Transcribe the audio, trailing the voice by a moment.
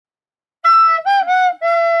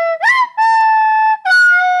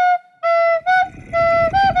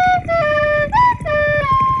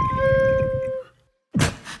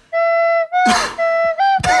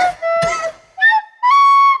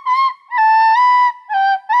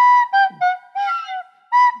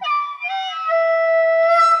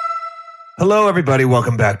Hello, everybody.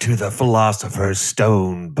 Welcome back to the Philosopher's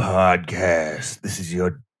Stone podcast. This is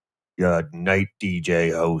your night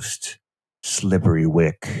DJ host, Slippery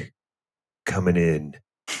Wick, coming in.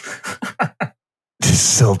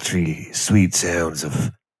 Just sultry, sweet sounds of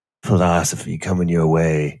philosophy coming your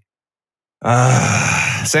way.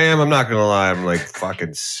 Sam, I'm not gonna lie, I'm like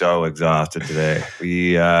fucking so exhausted today.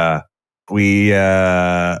 We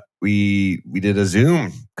did a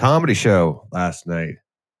Zoom comedy show last night.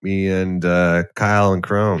 Me and Kyle and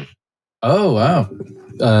Crone. Oh, wow.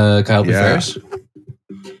 Kyle P. Ferris?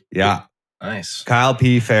 Yeah. Nice. Kyle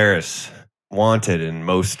P. Ferris, wanted in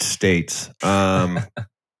most states.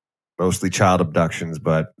 Mostly child abductions,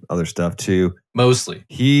 but other stuff too. Mostly.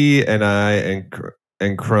 He and I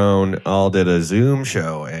and Crone all did a Zoom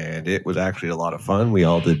show, and it was actually a lot of fun. We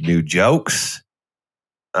all did new jokes.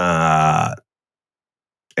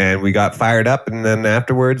 And we got fired up, and then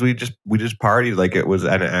afterwards we just partied like it was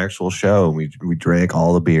an actual show. We drank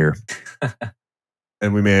all the beer,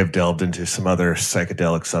 and we may have delved into some other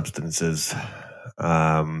psychedelic substances. It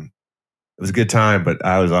was a good time, but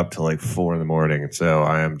I was up till like 4 a.m, and so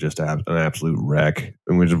I am just an absolute wreck.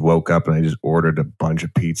 And we just woke up, and I just ordered a bunch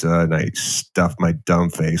of pizza, and I stuffed my dumb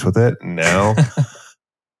face with it. And now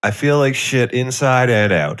I feel like shit inside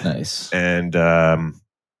and out. Nice. And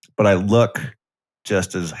but I look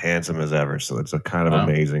just as handsome as ever. So it's a kind of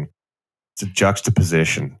amazing. It's a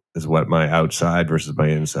juxtaposition is what my outside versus my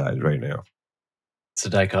inside right now. It's a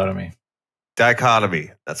dichotomy.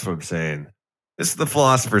 Dichotomy. That's what I'm saying. This is the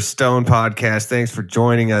Philosopher's Stone podcast. Thanks for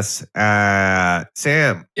joining us.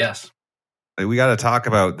 Sam. Yes. We got to talk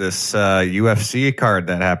about this UFC card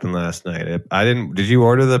that happened last night. Did you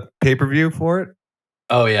order the pay-per-view for it?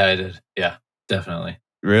 Oh, yeah, I did. Yeah, definitely.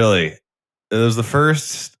 Really? It was the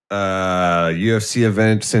first UFC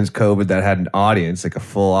event since COVID that had an audience, like a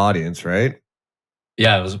full audience, right?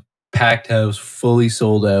 Yeah, it was a packed house, fully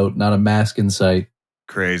sold out, not a mask in sight.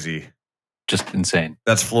 Crazy. Just insane.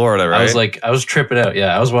 That's Florida, right? I was tripping out.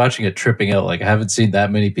 Yeah, I was watching it tripping out. Like, I haven't seen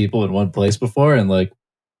that many people in one place before. And like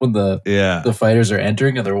when the fighters are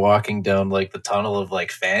entering and they're walking down like the tunnel of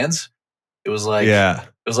like fans, it was like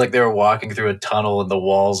they were walking through a tunnel and the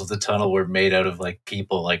walls of the tunnel were made out of like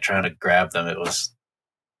people like trying to grab them.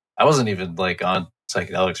 I wasn't even like on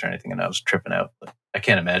psychedelics or anything, and I was tripping out. But I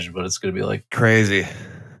can't imagine what it's going to be like. Crazy.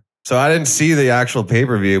 So I didn't see the actual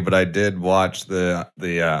pay-per-view, but I did watch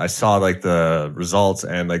I saw like the results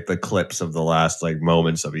and like the clips of the last like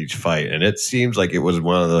moments of each fight, and it seems like it was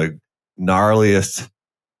one of the gnarliest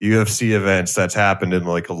UFC events that's happened in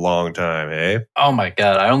like a long time, eh? Oh my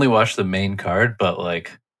God. I only watched the main card, but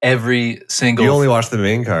like every single... You only watched the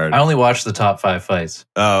main card? I only watched the top 5 fights.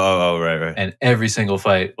 Oh, right. And every single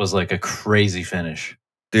fight was like a crazy finish.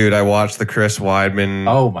 Dude, I watched the Chris Weidman...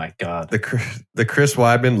 Oh my God. The Chris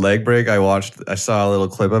Weidman leg break, I saw a little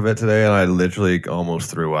clip of it today, and I literally almost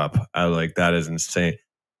threw up. I was like, that is insane.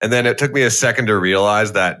 And then it took me a second to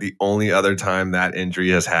realize that the only other time that injury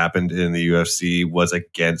has happened in the UFC was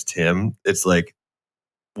against him. It's like,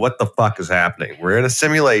 what the fuck is happening? We're in a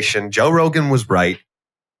simulation. Joe Rogan was right.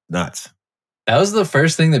 Nuts. That was the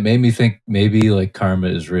first thing that made me think maybe like karma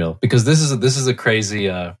is real, because this is a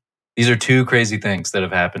crazy. These are 2 crazy things that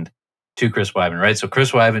have happened to Chris Weidman, right? So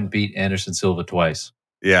Chris Weidman beat Anderson Silva twice.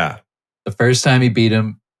 Yeah. The first time he beat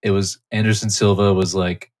him, it was Anderson Silva was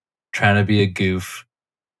like trying to be a goof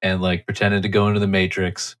and like pretended to go into the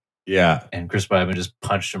Matrix. Yeah. And Chris Weidman just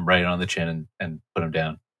punched him right on the chin and put him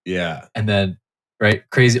down. Yeah. And then, right,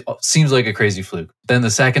 crazy, seems like a crazy fluke. Then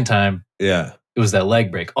the second time, yeah, it was that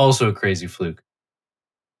leg break, also a crazy fluke.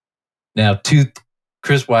 Now,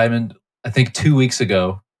 Chris Weidman, I think 2 weeks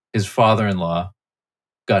ago, his father-in-law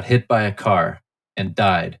got hit by a car and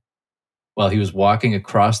died while he was walking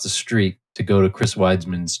across the street to go to Chris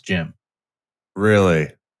Weidman's gym.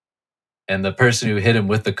 Really? And the person who hit him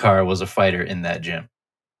with the car was a fighter in that gym.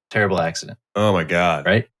 Terrible accident. Oh my God.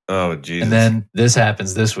 Right? Oh, Jesus. And then this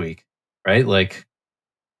happens this week, right? Like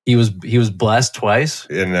he was blessed twice.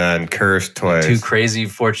 And then cursed twice. 2 crazy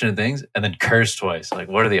fortunate things, and then cursed twice. Like,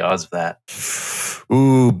 what are the odds of that?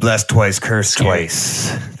 Ooh, blessed twice, cursed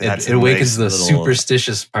twice. It awakens the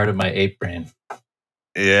superstitious part of my ape brain.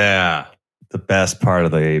 Yeah. The best part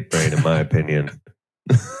of the ape brain, in my opinion.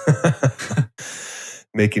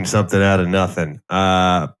 Making something out of nothing.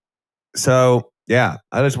 So yeah,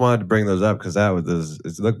 I just wanted to bring those up because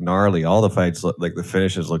it looked gnarly. All the fights look like the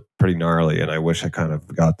finishes look pretty gnarly, and I wish I kind of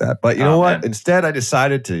got that. But you know what? Man. Instead, I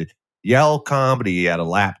decided to yell comedy at a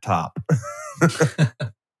laptop.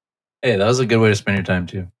 Hey, that was a good way to spend your time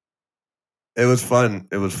too. It was fun.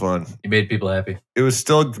 You made people happy. It was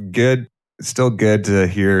still good. It's still good to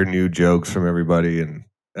hear new jokes from everybody, and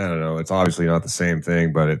I don't know. It's obviously not the same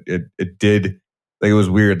thing, but it did. Like, it was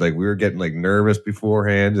weird. Like, we were getting like nervous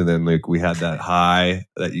beforehand, and then like we had that high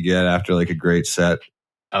that you get after like a great set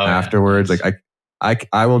afterwards. Yeah, nice. Like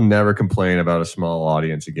I will never complain about a small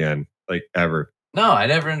audience again, like ever. No, I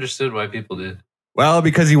never understood why people did. Well,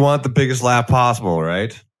 because you want the biggest laugh possible,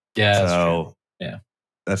 right? Yeah, that's true. Yeah.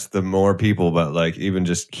 That's the more people, but like even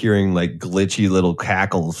just hearing like glitchy little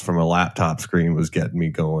cackles from a laptop screen was getting me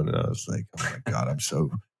going, and I was like, "Oh my god, I'm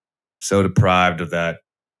so deprived of that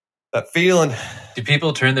feeling." Do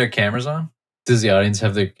people turn their cameras on? Does the audience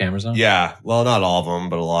have their cameras on? Yeah, well, not all of them,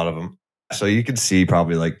 but a lot of them. So you can see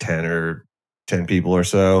probably like 10 people or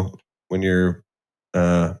so when you're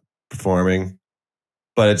performing,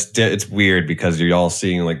 but it's weird because you're all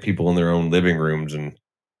seeing like people in their own living rooms and.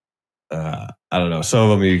 I don't know. Some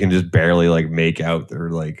of them you can just barely like make out their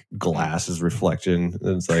like glasses reflection.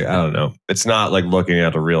 And it's like, I don't know. It's not like looking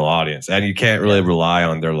at a real audience, and you can't really rely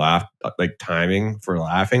on their laugh, like timing for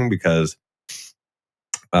laughing, because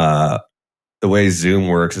the way Zoom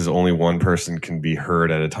works is only one person can be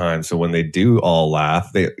heard at a time. So when they do all laugh,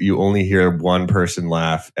 you only hear one person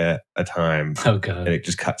laugh at a time. Oh god! And it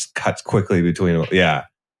just cuts quickly between them. Yeah.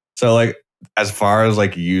 So like, as far as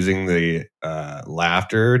like using the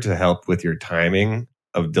laughter to help with your timing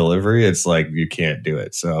of delivery, it's like you can't do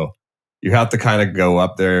it. So you have to kind of go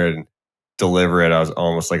up there and deliver it as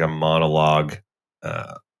almost like a monologue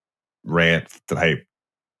rant type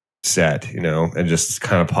set, and just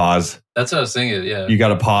kind of pause. That's what I was thinking. Yeah, you got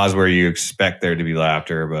to pause where you expect there to be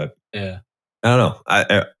laughter, but yeah, I don't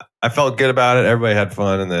know. I felt good about it. Everybody had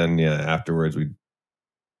fun, and then afterwards we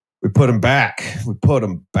put them back.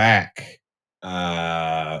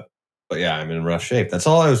 But yeah, I'm in rough shape. That's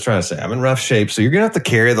all I was trying to say. I'm in rough shape. So you're going to have to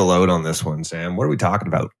carry the load on this one, Sam. What are we talking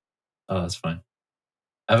about? Oh, that's fine.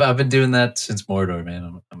 I've been doing that since Mordor,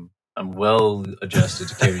 man. I'm well adjusted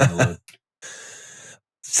to carrying the load.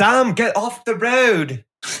 Sam, get off the road.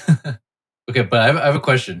 Okay, but I have a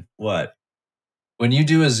question. What? When you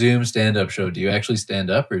do a Zoom stand-up show, do you actually stand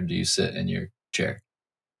up or do you sit in your chair?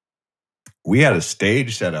 We had a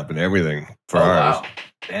stage set up and everything for ours. Wow.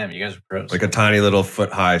 Damn, you guys are pros. Like a tiny little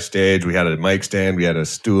foot-high stage. We had a mic stand. We had a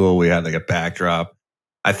stool. We had like a backdrop.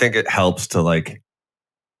 I think it helps to like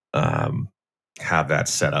have that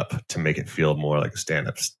set up to make it feel more like a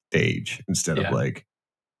stand-up stage instead of like,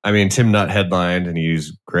 I mean, Tim Nutt headlined and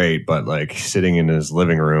he's great, but like sitting in his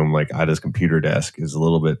living room, like at his computer desk, is a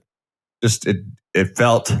little bit just, it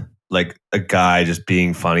felt like a guy just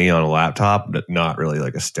being funny on a laptop, but not really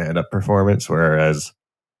like a stand-up performance. Whereas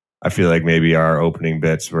I feel like maybe our opening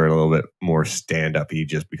bits were a little bit more stand-up-y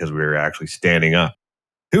just because we were actually standing up.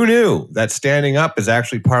 Who knew that standing up is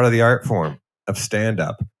actually part of the art form of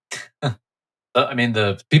stand-up? I mean,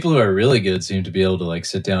 the people who are really good seem to be able to like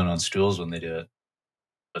sit down on stools when they do it.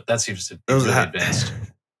 But that seems to be really advanced.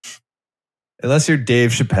 Unless you're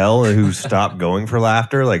Dave Chappelle, who stopped going for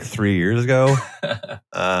laughter like 3 years ago.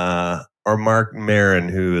 Or Mark Maron,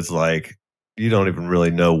 who is like, you don't even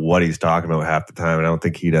really know what he's talking about half the time. And I don't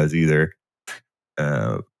think he does either.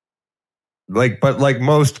 But like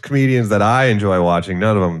most comedians that I enjoy watching,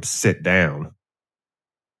 none of them sit down.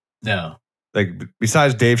 No. Like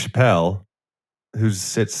besides Dave Chappelle, who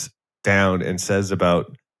sits down and says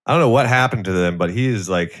about, I don't know what happened to them, but he is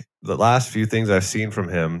like, the last few things I've seen from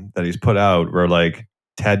him that he's put out were like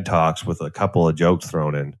TED Talks with a couple of jokes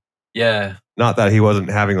thrown in. Yeah. Not that he wasn't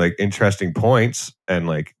having like interesting points and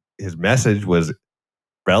like his message was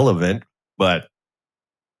relevant, but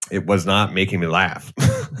it was not making me laugh.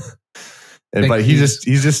 But he's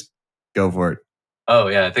just go for it. Oh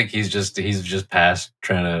yeah, I think he's just past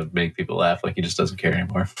trying to make people laugh. Like he just doesn't care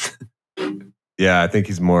anymore. Yeah, I think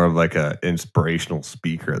he's more of like an inspirational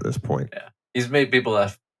speaker at this point. Yeah, he's made people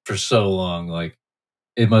laugh for so long. Like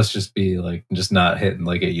it must just be like just not hitting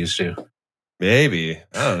like it used to. Maybe.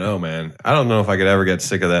 I don't know, man. I don't know if I could ever get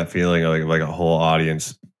sick of that feeling of like a whole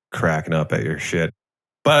audience cracking up at your shit.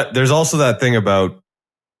 But there's also that thing about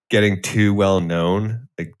getting too well known,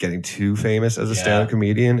 like getting too famous as a stand-up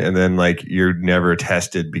comedian, and then like you're never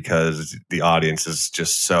tested because the audience is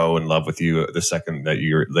just so in love with you the second that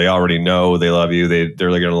they already know they love you. They're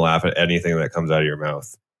going to laugh at anything that comes out of your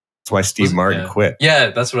mouth. That's why Steve Martin quit.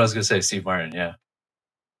 Yeah, that's what I was going to say. Steve Martin. Yeah.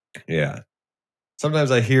 Yeah.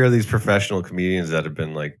 Sometimes I hear these professional comedians that have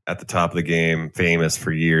been like at the top of the game, famous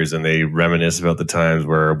for years, and they reminisce about the times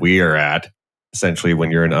where we are at, essentially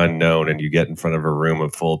when you're an unknown and you get in front of a room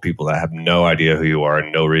of full of people that have no idea who you are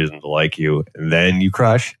and no reason to like you, and then you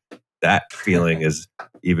crush. That feeling is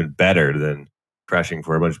even better than crushing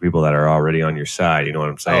for a bunch of people that are already on your side. You know what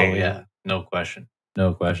I'm saying? Oh, yeah. No question.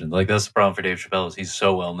 No question. Like that's the problem for Dave Chappelle is he's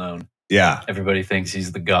so well known. Yeah. Everybody thinks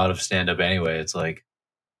he's the god of stand-up anyway. It's like,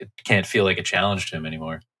 it can't feel like a challenge to him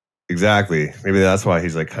anymore. Exactly. Maybe that's why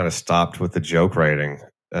he's like kind of stopped with the joke writing.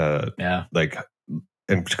 Yeah. Like,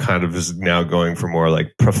 and kind of is now going for more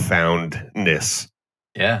like profoundness.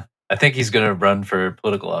 Yeah. I think he's going to run for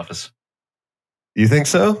political office. You think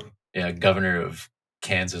so? Yeah. Governor of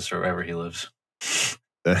Kansas or wherever he lives.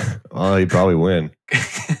 Well, he'd probably win.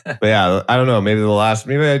 But yeah, I don't know. Maybe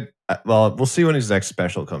we'll see when his next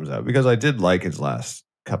special comes out, because I did like his last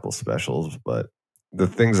couple specials, but the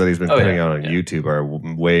things that he's been putting out on YouTube are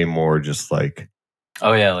way more just like...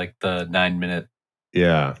 Oh, yeah, like the 9 minute...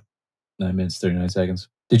 Yeah. 9 minutes, 39 seconds.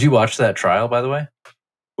 Did you watch that trial, by the way?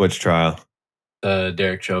 Which trial? The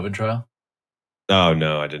Derek Chauvin trial? Oh,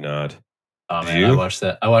 no, I did not. Oh, man, I watched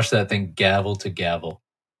that. I watched that thing gavel to gavel.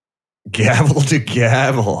 Gavel to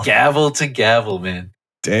gavel? Gavel to gavel, man.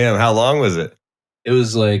 Damn, how long was it? It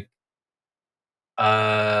was like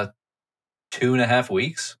 2.5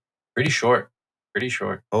 weeks. Pretty short.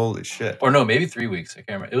 Holy shit. Or no, maybe 3 weeks. I can't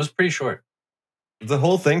remember. It was pretty short. Was the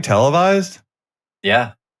whole thing televised?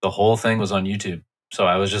 Yeah, the whole thing was on YouTube. So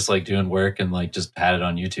I was just like doing work and like just had it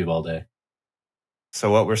on YouTube all day.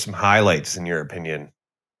 So what were some highlights in your opinion?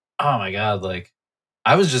 Oh my God. Like,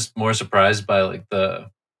 I was just more surprised by like the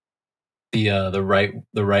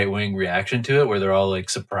right wing reaction to it, where they're all like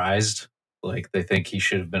surprised, like they think he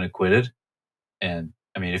should have been acquitted. And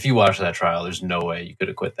I mean, if you watch that trial, there's no way you could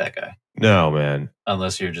acquit that guy. No, man.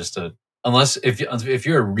 Unless if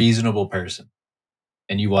you're a reasonable person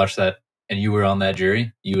and you watch that and you were on that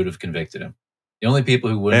jury, you would have convicted him. The only people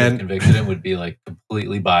who wouldn't have convicted him would be like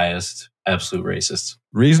completely biased, absolute racists.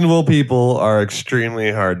 Reasonable people are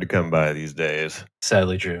extremely hard to come by these days.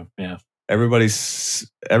 Sadly true. Yeah. Everybody's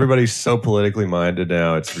so politically minded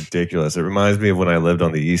now. It's ridiculous. It reminds me of when I lived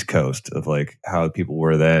on the East Coast, of like how people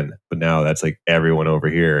were then, but now that's like everyone over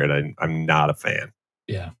here, and I'm not a fan.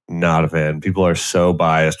 Yeah, not a fan. People are so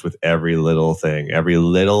biased with every little thing, every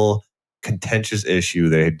little contentious issue.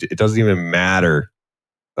 It doesn't even matter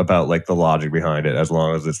about like the logic behind it, as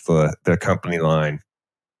long as it's the company line.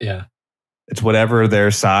 Yeah. It's whatever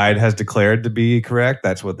their side has declared to be correct.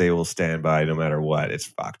 That's what they will stand by no matter what. It's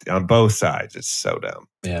fucked on both sides. It's so dumb.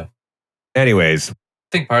 Yeah. Anyways. I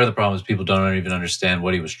think part of the problem is people don't even understand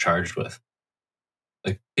what he was charged with.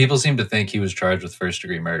 Like, people seem to think he was charged with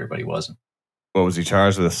first-degree murder, but he wasn't. What was he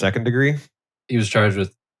charged with? A second degree? He was charged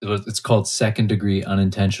with, it's called second-degree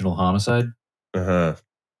unintentional homicide. Uh-huh.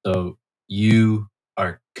 So you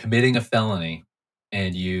are committing a felony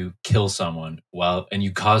and you kill someone and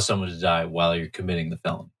you cause someone to die while you're committing the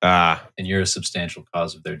felony. And you're a substantial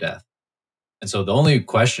cause of their death. And so the only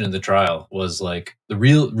question in the trial was like,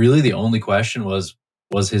 the only question was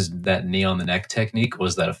that knee on the neck technique,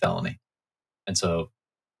 was that a felony? And so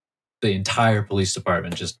the entire police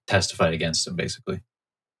department just testified against him, basically.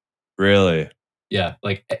 Really? Yeah.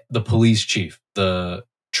 Like the police chief, the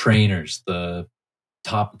trainers, the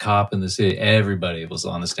top cop in the city, everybody was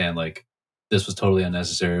on the stand like, this was totally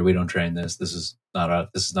unnecessary. We don't train this. This is not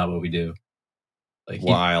what we do. Like,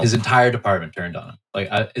 his entire department turned on him.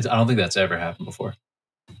 Like, I don't think that's ever happened before.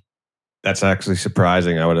 That's actually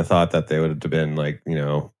surprising. I would have thought that they would have been like,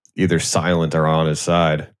 either silent or on his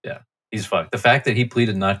side. Yeah, he's fucked. The fact that he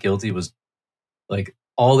pleaded not guilty was like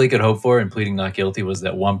all they could hope for in pleading not guilty was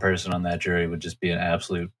that one person on that jury would just be an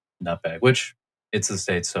absolute nutbag, which it's the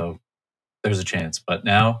States, so there's a chance. But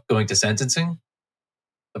now going to sentencing,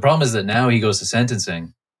 the problem is that now he goes to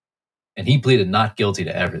sentencing and he pleaded not guilty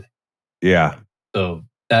to everything. Yeah. So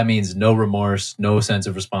that means no remorse, no sense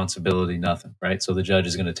of responsibility, nothing, right? So the judge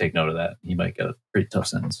is going to take note of that. He might get a pretty tough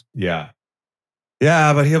sentence. Yeah.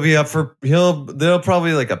 Yeah, but they'll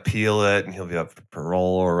probably like appeal it and he'll be up for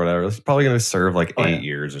parole or whatever. He's probably going to serve like 8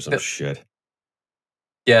 years or some shit.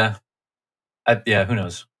 Yeah. Who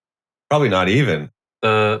knows? Probably not even.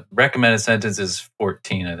 The recommended sentence is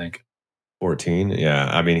 14, I think. 14? Yeah.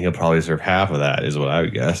 I mean, he'll probably serve half of that is what I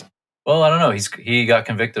would guess. Well, I don't know. He got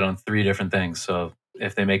convicted on 3 different things. So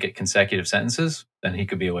if they make it consecutive sentences, then he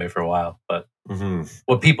could be away for a while. But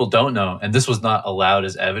what people don't know, and this was not allowed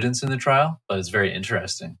as evidence in the trial, but it's very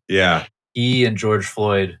interesting. Yeah. He and George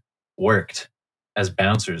Floyd worked as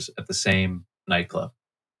bouncers at the same nightclub.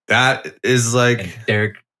 That is like...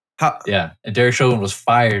 And Derek Chauvin was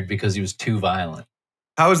fired because he was too violent.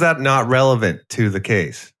 How is that not relevant to the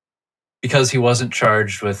case? Because he wasn't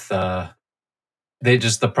charged with... the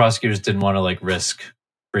prosecutors didn't want to like risk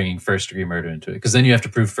bringing first-degree murder into it, because then you have to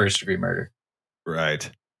prove first-degree murder. Right.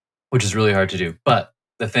 Which is really hard to do. But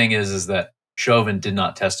the thing is that Chauvin did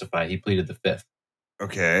not testify. He pleaded the 5th.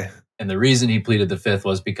 Okay. And the reason he pleaded the 5th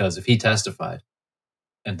was because if he testified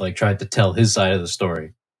and like tried to tell his side of the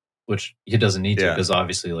story, which he doesn't need to because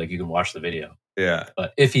obviously, like, you can watch the video. Yeah.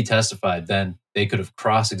 But if he testified, then they could have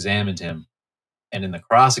cross-examined him. And in the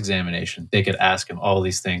cross-examination, they could ask him all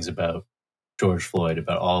these things about George Floyd,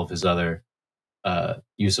 about all of his other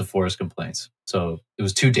use of force complaints. So it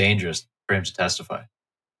was too dangerous for him to testify.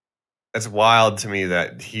 That's wild to me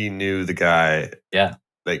that he knew the guy. Yeah.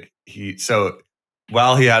 Like so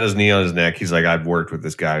while he had his knee on his neck, he's like, I've worked with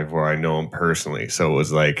this guy before. I know him personally. So it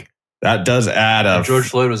was like, that does add up. George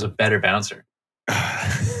Floyd was a better bouncer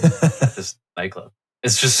at this nightclub.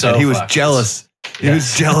 It's just so. And he was jealous. He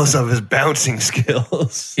was jealous of his bouncing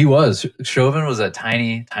skills. He was. Chauvin was a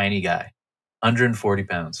tiny, tiny guy, 140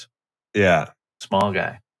 pounds. Yeah, small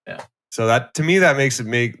guy. Yeah. So that to me, that makes it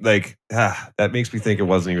that makes me think it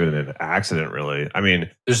wasn't even an accident, really. I mean,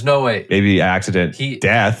 there's no way. Maybe accident,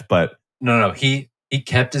 death, but no. He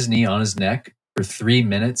kept his knee on his neck for 3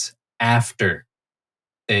 minutes after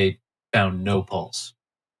they found no pulse.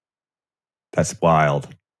 That's wild.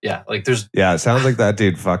 Yeah, like there's. Yeah, it sounds like that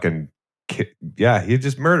dude fucking. Yeah, he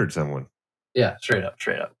just murdered someone. Yeah, straight up.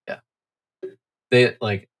 Yeah, they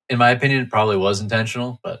like, in my opinion, it probably was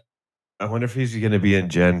intentional, but I wonder if he's going to be in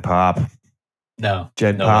Gen Pop. No,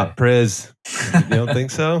 Gen Pop Priz. You don't think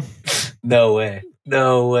so? No way.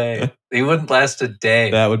 He wouldn't last a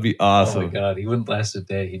day. That would be awesome. Oh my god, he wouldn't last a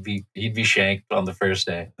day. He'd be shanked on the first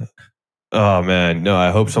day. Oh man, no!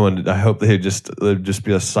 I hope there'd just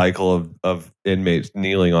be a cycle of inmates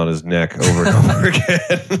kneeling on his neck over and over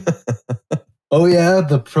again. Oh yeah,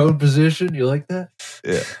 the prone position. You like that?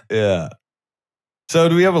 Yeah. So,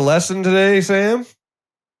 do we have a lesson today, Sam?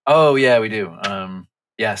 Oh yeah, we do.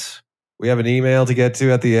 Yes. We have an email to get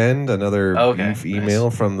to at the end. Another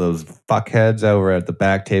email from those fuckheads over at the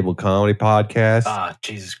Back Table Comedy Podcast. Ah,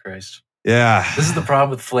 Jesus Christ. Yeah. This is the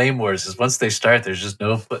problem with Flame Wars, is once they start, there's just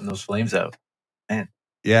no putting those flames out. Man.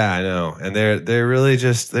 Yeah, I know. And they're really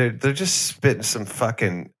just they're just spitting some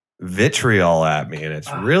fucking vitriol at me. And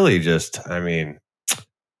it's really just, I mean,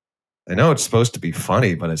 I know it's supposed to be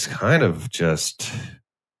funny, but it's kind of just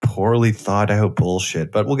poorly thought out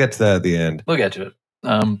bullshit. But we'll get to that at the end. We'll get to it.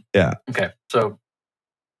 Yeah. Okay. So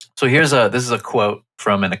this is a quote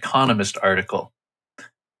from an Economist article.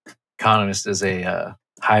 Economist is a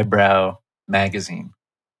highbrow magazine.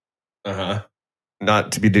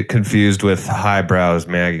 Not to be confused with Highbrows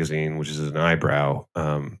magazine, which is an eyebrow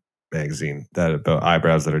magazine that about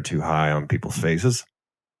eyebrows that are too high on people's faces.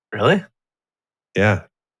 Really? Yeah.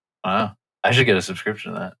 Wow. I should get a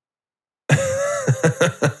subscription to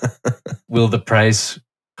that. Will the price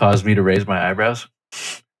cause me to raise my eyebrows?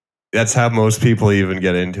 That's how most people even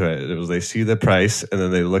get into it. It was they see the price and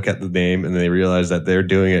then they look at the name and they realize that they're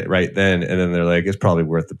doing it right then. And then they're like, it's probably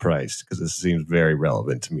worth the price because this seems very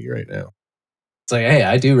relevant to me right now. It's like, hey,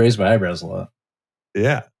 I do raise my eyebrows a lot.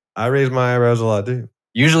 Yeah, I raise my eyebrows a lot too.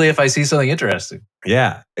 Usually if I see something interesting.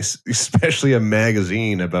 Yeah, especially a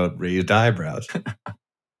magazine about raised eyebrows.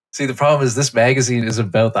 See, the problem is this magazine is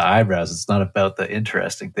about the eyebrows. It's not about the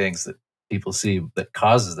interesting things that people see that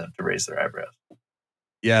causes them to raise their eyebrows.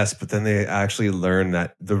 Yes, but then they actually learn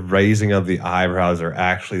that the raising of the eyebrows are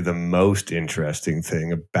actually the most interesting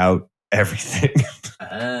thing about everything.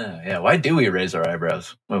 Yeah. Why do we raise our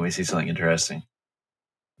eyebrows when we see something interesting?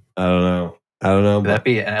 I don't know. Would that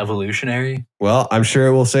be an evolutionary? Well, I'm sure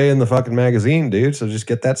it will say in the fucking magazine, dude. So just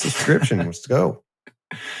get that subscription. Let's go.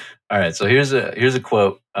 All right. So here's a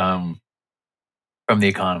quote from The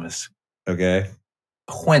Economist. Okay.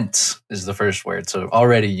 Quince is the first word. So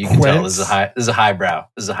already you can tell this is a highbrow.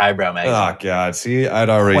 This is a highbrow magazine. Oh God. See, I'd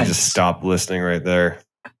already just stopped listening right there.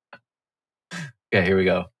 Okay, here we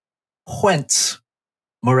go. Whence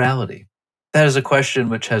morality? That is a question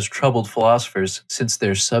which has troubled philosophers since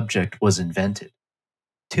their subject was invented.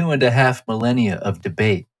 2.5 millennia of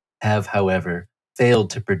debate have, however, failed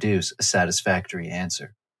to produce a satisfactory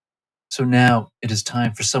answer. So now it is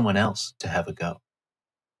time for someone else to have a go.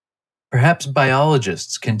 Perhaps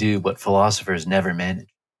biologists can do what philosophers never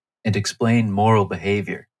manage and explain moral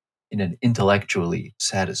behavior in an intellectually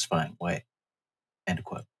satisfying way. End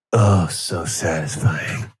quote. Oh, so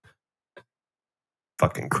satisfying.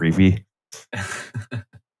 Fucking creepy.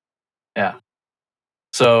 Yeah.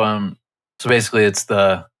 So basically it's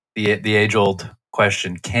the age-old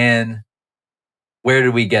question, where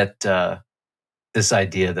do we get this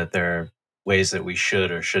idea that there are ways that we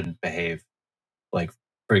should or shouldn't behave? Like,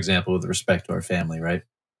 for example, with respect to our family, right?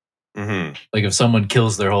 Mm-hmm. Like if someone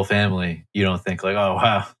kills their whole family, you don't think like, oh,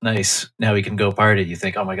 wow, nice. Now we can go party. You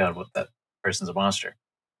think, oh my God, that person's a monster.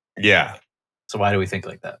 Yeah. So why do we think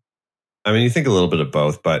like that? I mean, you think a little bit of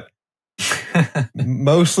both, but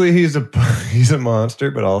mostly he's a monster,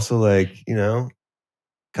 but also like,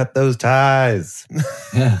 cut those ties.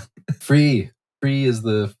 Yeah. Free is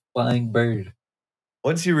the flying bird.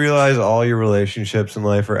 Once you realize all your relationships in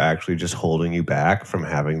life are actually just holding you back from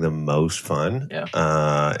having the most fun,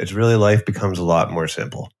 it's really, life becomes a lot more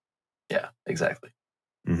simple. Yeah, exactly.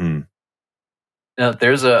 Mm-hmm. Now,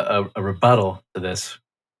 there's a rebuttal to this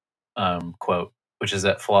quote, which is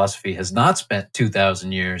that philosophy has not spent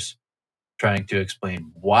 2,000 years trying to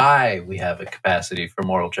explain why we have a capacity for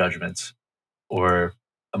moral judgments or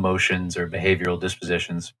emotions or behavioral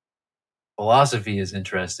dispositions. Philosophy is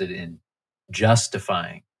interested in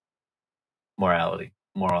justifying morality,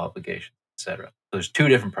 moral obligation, etc. So there's two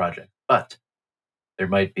different projects, but there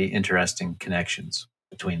might be interesting connections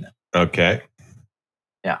between them. Okay.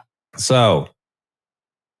 Yeah. So,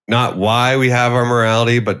 not why we have our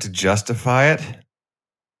morality, but to justify it?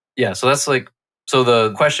 Yeah, so that's like, so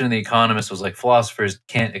the question in The Economist was like, philosophers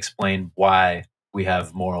can't explain why we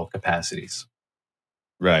have moral capacities.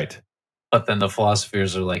 Right. But then the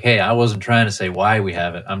philosophers are like, hey, I wasn't trying to say why we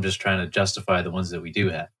have it. I'm just trying to justify the ones that we do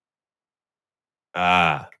have.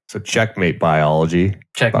 So checkmate biology.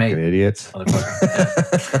 Checkmate. Fucking idiots.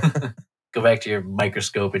 Go back to your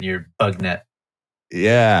microscope and your bug net.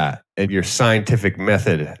 Yeah, and your scientific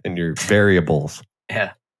method and your variables.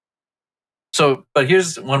 Yeah. So, but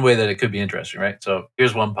here's one way that it could be interesting, right? So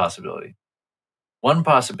here's one possibility. One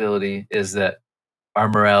possibility is that our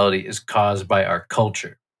morality is caused by our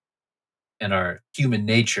culture and our human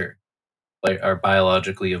nature, like our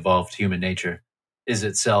biologically evolved human nature, is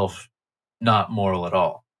itself not moral at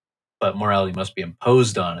all. But morality must be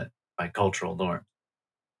imposed on it by cultural norms.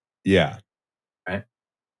 Yeah. Right?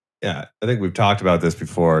 Yeah. I think we've talked about this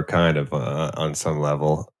before, kind of on some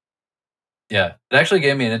level. Yeah. It actually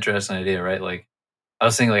gave me an interesting idea, right? Like, I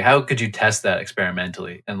was thinking, like, how could you test that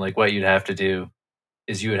experimentally? And like, what you'd have to do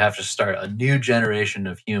is you would have to start a new generation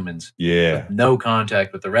of humans. Yeah. With no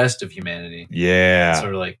contact with the rest of humanity. Yeah.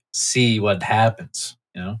 Sort of like see what happens,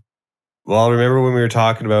 you know? Well, remember when we were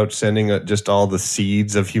talking about sending just all the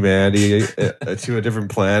seeds of humanity to a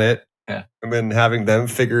different planet? Yeah. And then having them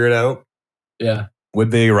figure it out? Yeah.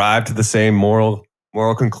 Would they arrive to the same moral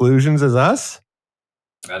conclusions as us?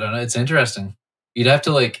 I don't know. It's interesting. You'd have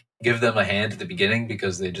to like give them a hand at the beginning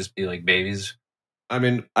because they'd just be like babies. I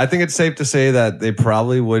mean, I think it's safe to say that they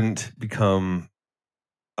probably wouldn't become,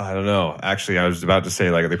 I don't know. Actually, I was about to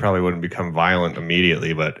say like they probably wouldn't become violent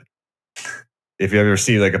immediately, but if you ever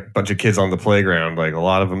see like a bunch of kids on the playground, like a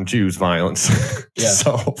lot of them choose violence to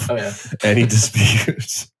solve any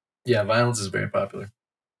disputes. Yeah, violence is very popular.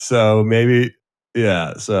 So maybe,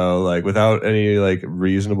 so like without any like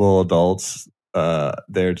reasonable adults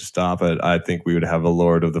there to stop it, I think we would have a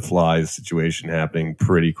Lord of the Flies situation happening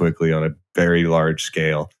pretty quickly on a very large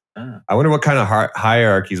scale. I wonder what kind of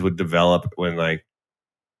hierarchies would develop when, like,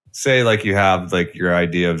 say, like you have like your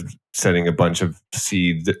idea of sending a bunch of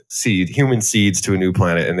human seeds to a new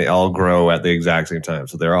planet, and they all grow at the exact same time.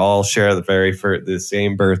 So they're all share the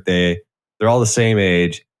same birthday. They're all the same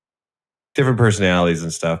age, different personalities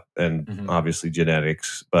and stuff, and obviously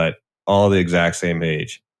genetics, but all the exact same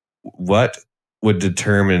age. What would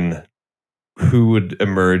determine who would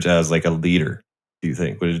emerge as like a leader? Do you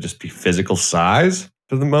think would it just be physical size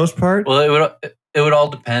for the most part? Well, it would all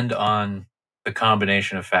depend on the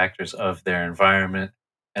combination of factors of their environment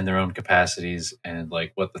and their own capacities and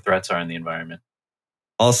like what the threats are in the environment.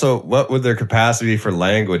 Also, what would their capacity for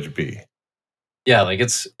language be? Yeah, like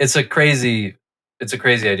it's a crazy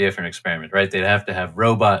idea for an experiment, right? They'd have to have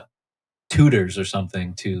robot tutors or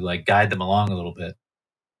something to like guide them along a little bit,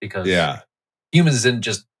 because humans didn't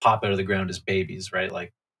just pop out of the ground as babies, right?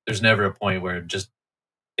 Like there's never a point where just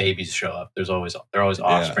babies show up. They're always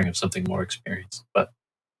offspring of something more experienced. But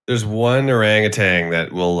there's one orangutan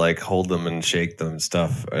that will like hold them and shake them and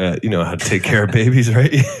stuff. You know how to take care of babies,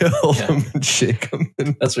 right? You hold them and shake them.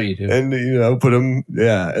 That's what you do. And, you know, put them,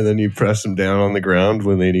 and then you press them down on the ground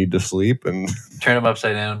when they need to sleep and turn them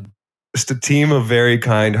upside down. Just a team of very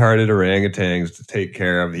kind-hearted orangutans to take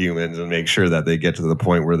care of humans and make sure that they get to the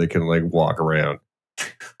point where they can like walk around.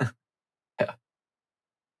 Yeah.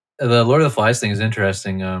 The Lord of the Flies thing is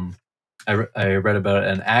interesting. I read about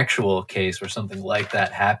an actual case where something like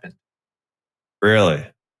that happened. Really?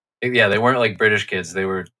 Yeah, they weren't like British kids.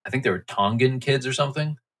 I think they were Tongan kids or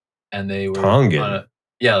something. And they were Tongan?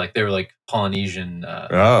 Like they were like Polynesian.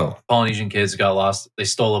 Polynesian kids got lost. They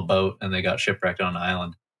stole a boat and they got shipwrecked on an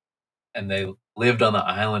island. And they lived on the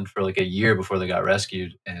island for like a year before they got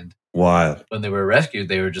rescued. And wild. When they were rescued,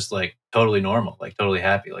 they were just like totally normal, like totally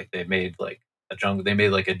happy. Like they made like they made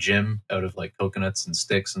like a gym out of like coconuts and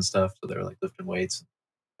sticks and stuff. So they were like lifting weights.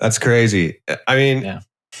 That's crazy. I mean,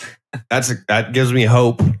 that gives me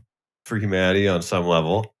hope for humanity on some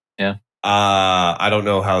level. Yeah. I don't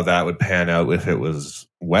know how that would pan out if it was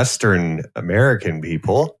Western American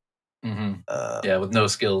people. Yeah, with no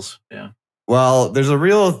skills. Yeah. Well, there's a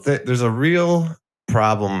real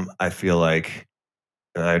problem. I feel like,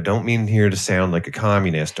 and I don't mean here to sound like a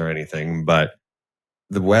communist or anything, but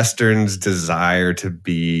the Westerns' desire to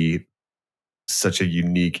be such a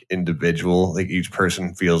unique individual, like each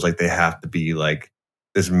person feels like they have to be like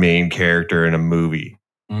this main character in a movie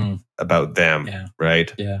about them,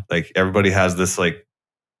 right? Yeah. Like everybody has this like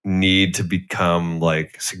need to become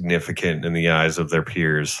like significant in the eyes of their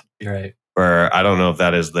peers. You're right. Or I don't know if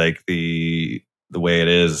that is like the way it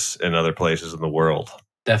is in other places in the world.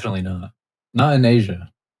 Definitely not. Not in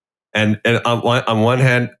Asia. And on one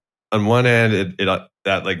hand, it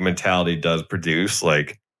that like mentality does produce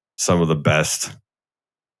like some of the best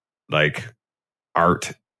like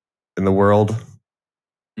art in the world.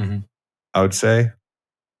 I would say,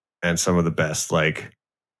 and some of the best like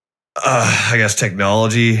I guess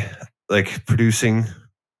technology like producing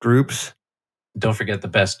groups. Don't forget the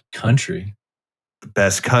best country. The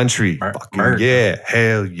best country. Yeah,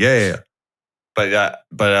 hell yeah. But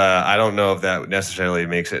I don't know if that necessarily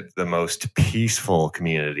makes it the most peaceful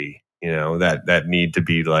community. You know, that need to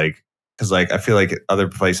be like, because like I feel like other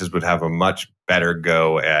places would have a much better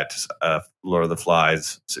go at Lord of the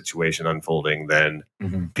Flies situation unfolding than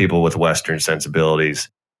people with Western sensibilities.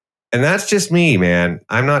 And that's just me, man.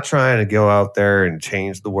 I'm not trying to go out there and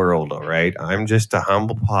change the world, all right? I'm just a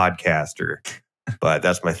humble podcaster, but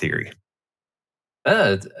that's my theory.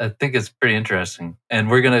 I think it's pretty interesting. And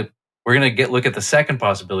we're gonna look at the second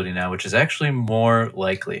possibility now, which is actually more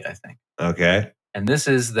likely, I think. Okay. And this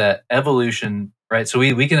is that evolution, right? So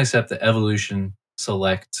we can accept that evolution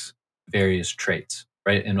selects various traits,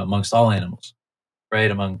 right? And amongst all animals,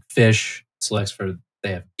 right? Among fish, selects for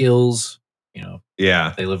they have gills, you know. Yeah.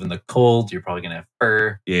 If they live in the cold, you're probably gonna have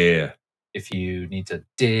fur. Yeah. If you need to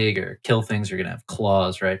dig or kill things, you're gonna have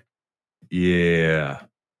claws, right? Yeah.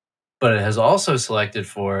 But it has also selected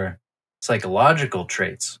for psychological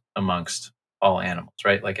traits amongst all animals,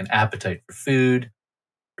 right? Like an appetite for food,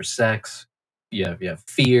 for sex. You have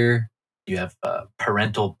fear. You have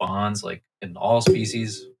parental bonds, like in all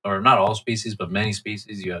species, or not all species, but many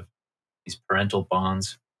species. You have these parental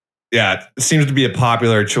bonds. Yeah, it seems to be a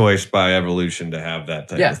popular choice by evolution to have that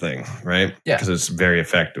type of thing, right? Yeah, because it's very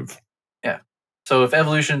effective. Yeah. So if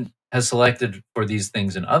evolution has selected for these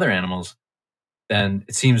things in other animals, then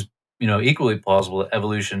it seems equally plausible that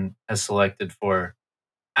evolution has selected for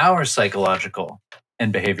our psychological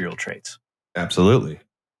and behavioral traits. Absolutely.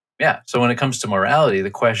 Yeah. So when it comes to morality,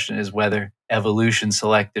 the question is whether evolution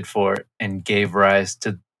selected for and gave rise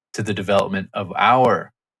to the development of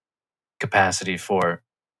our capacity for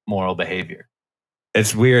moral behavior.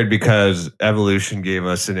 It's weird because evolution gave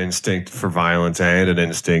us an instinct for violence and an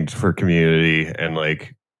instinct for community and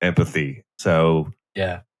like empathy. So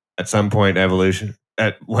yeah, at one point evolution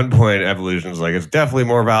was like, it's definitely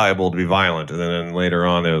more valuable to be violent. And then later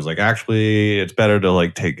on it was like, actually it's better to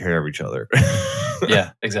like take care of each other.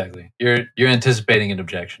 Yeah, exactly. You're anticipating an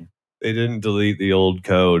objection. They didn't delete the old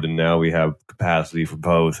code and now we have capacity for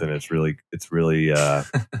both. And it's really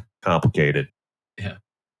complicated. Yeah.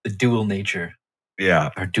 The dual nature. Yeah.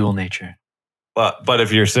 Our dual nature. But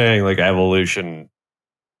if you're saying like evolution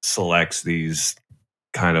selects these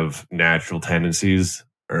kind of natural tendencies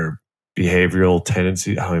or behavioral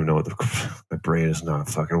tendencies, I don't even know my brain is not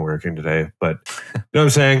fucking working today. But you know what I'm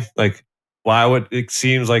saying? Like, why would it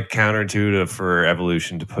seems like counterintuitive for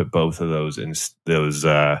evolution to put both of those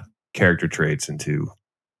character traits into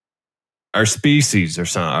our species or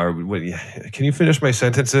something? Can you finish my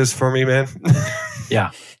sentences for me, man?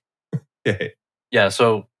 Yeah. Okay. Yeah,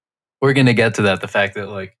 so we're going to get to that. The fact that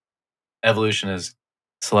like evolution is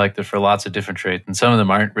selected for lots of different traits, and some of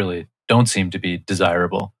them don't seem to be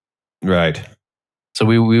desirable. Right. So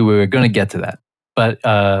we were going to get to that, but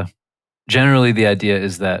generally the idea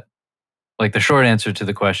is that like the short answer to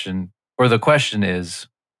the question, or the question is,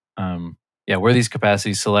 were these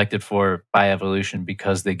capacities selected for by evolution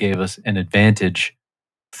because they gave us an advantage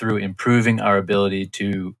through improving our ability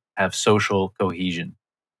to have social cohesion,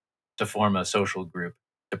 to form a social group,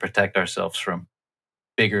 to protect ourselves from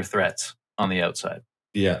bigger threats on the outside.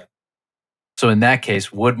 Yeah. So in that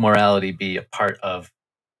case, would morality be a part of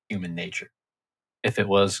human nature if it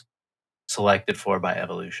was selected for by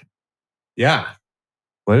evolution? Yeah.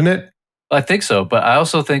 Wouldn't it? I think so. But I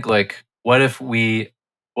also think like, what if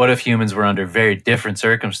humans were under very different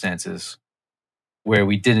circumstances where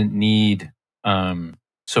we didn't need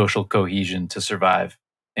social cohesion to survive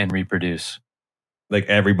and reproduce? Like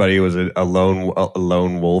everybody was a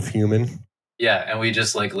lone wolf human. Yeah, and we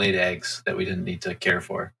just like laid eggs that we didn't need to care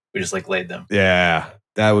for. We just like laid them. Yeah,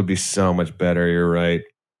 that would be so much better. You're right.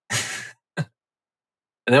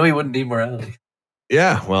 And then we wouldn't need morality.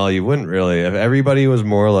 Yeah, well, you wouldn't really. If everybody was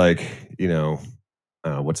more like, you know,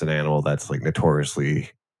 what's an animal that's like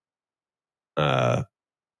notoriously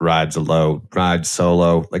rides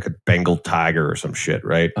solo, like a Bengal tiger or some shit,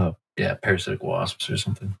 right? Oh, yeah, parasitic wasps or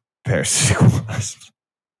something. Parasitic wasps.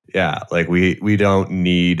 Yeah, like we don't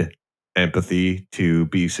need empathy to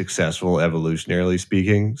be successful evolutionarily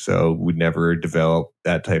speaking, so we'd never develop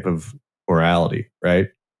that type of morality, right?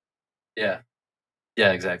 Yeah.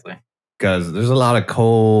 Yeah, exactly. Because there's a lot of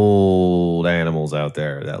cold animals out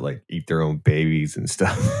there that like eat their own babies and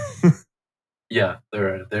stuff. Yeah,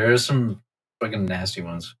 there are some fucking nasty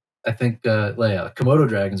ones. I think Komodo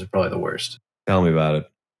dragons are probably the worst. Tell me about it.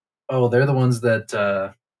 Oh, they're the ones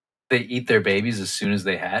that they eat their babies as soon as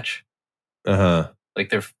they hatch. Like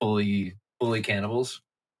they're fully cannibals.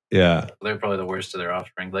 Yeah. They're probably the worst of their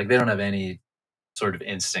offspring. Like they don't have any sort of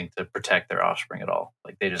instinct to protect their offspring at all.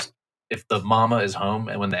 Like they just, if the mama is home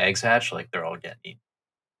and when the eggs hatch, like they're all getting eaten.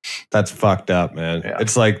 That's fucked up, man. Yeah.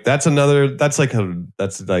 It's like that's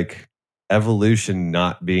like evolution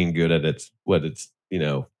not being good at it's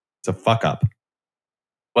a fuck up.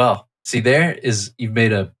 Well, see, you've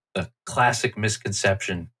made a classic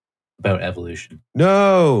misconception about evolution.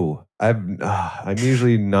 No, I'm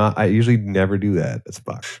usually not. I usually never do that. That's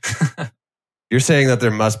fucked. You're saying that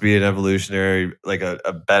there must be an evolutionary, like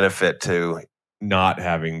a benefit to not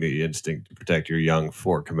having the instinct to protect your young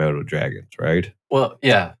for Komodo dragons, right? Well,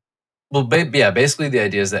 yeah. Well, basically the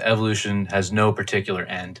idea is that evolution has no particular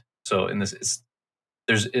end. So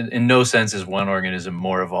there's in no sense is one organism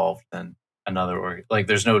more evolved than another like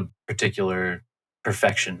there's no particular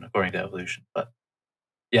perfection according to evolution. But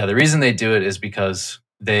yeah, the reason they do it is because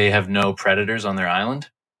they have no predators on their island.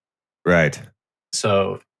 Right.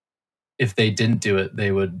 So if they didn't do it,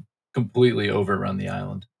 they would completely overrun the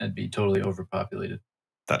island and be totally overpopulated.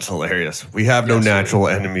 That's hilarious. We have no natural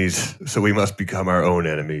enemies, so we must become our own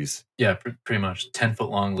enemies. Yeah, pretty much. 10-foot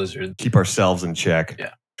long lizards. Keep ourselves in check.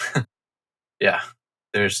 Yeah. Yeah.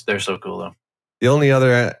 They're so cool, though. The only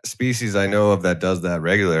other species I know of that does that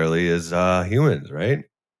regularly is humans, right?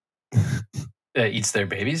 Eats their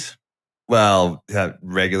babies? Well, that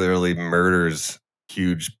regularly murders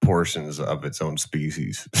huge portions of its own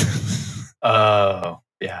species. Oh,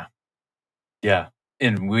 yeah. Yeah.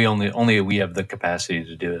 And we we have the capacity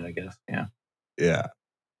to do it, I guess. Yeah. Yeah.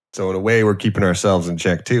 So in a way, we're keeping ourselves in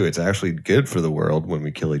check too. It's actually good for the world when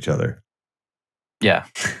we kill each other. Yeah.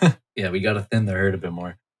 Yeah, we got to thin the herd a bit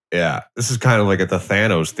more. Yeah. This is kind of like the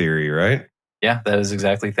Thanos theory, right? Yeah, that is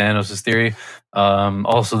exactly Thanos' theory.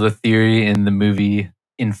 Also the theory in the movie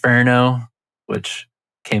Inferno, which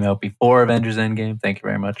came out before Avengers Endgame. Thank you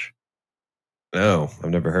very much. No,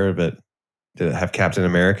 I've never heard of it. Did it have Captain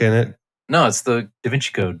America in it? No, it's the Da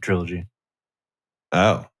Vinci Code trilogy.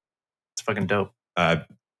 Oh. It's fucking dope.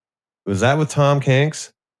 Was that with Tom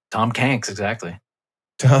Hanks? Tom Hanks, exactly.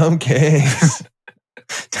 Tom Hanks.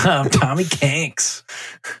 Tommy Hanks.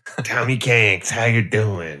 Tommy Hanks, how you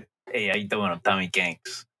doing? Hey, how you doing? I'm Tommy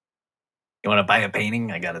Hanks. You want to buy a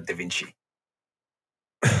painting? I got a Da Vinci.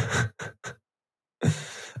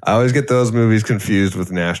 I always get those movies confused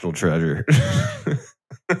with National Treasure.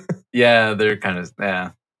 Yeah, they're kind of,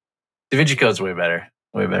 Da Vinci Code's way better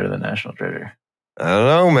than National Treasure. I don't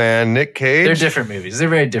know, man. Nick Cage? They're different movies. They're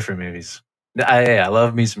very different movies. I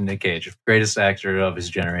love me some Nick Cage. Greatest actor of his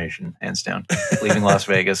generation, hands down. Leaving Las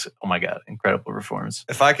Vegas. Oh my God. Incredible performance.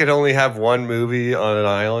 If I could only have one movie on an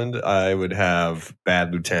island, I would have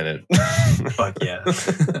Bad Lieutenant. Fuck yeah.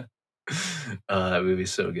 That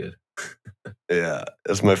movie's so good. Yeah.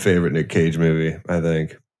 That's my favorite Nick Cage movie, I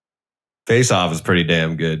think. Face Off is pretty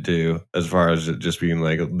damn good too, as far as it just being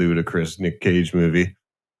like a ludicrous Nick Cage movie.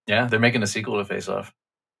 Yeah, they're making a sequel to Face Off.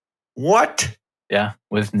 What? Yeah,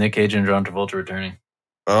 with Nick Cage and John Travolta returning.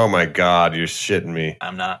 Oh my God, you're shitting me.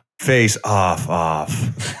 I'm not. Face Off.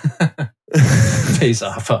 Face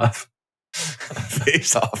Off.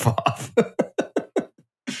 Face Off.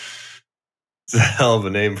 It's a hell of a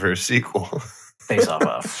name for a sequel. Face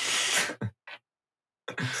Off.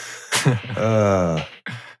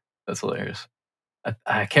 That's hilarious.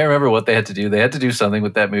 I can't remember what they had to do. They had to do something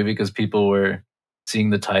with that movie because people were seeing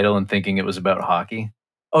the title and thinking it was about hockey.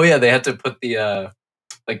 Oh yeah, they had to put the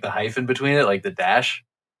like the hyphen between it, like the dash.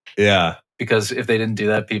 Yeah. Because if they didn't do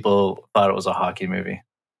that, people thought it was a hockey movie.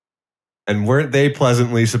 And weren't they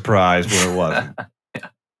pleasantly surprised when it wasn't? Yeah.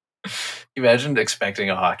 Imagine expecting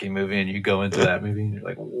a hockey movie and you go into that movie and you're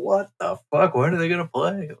like, what the fuck? When are they going to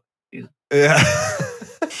play? Yeah.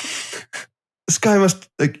 this guy must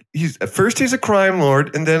he's at first he's a crime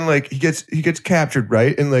lord, and then he gets captured,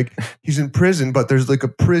 right? And he's in prison, but there's a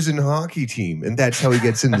prison hockey team, and that's how he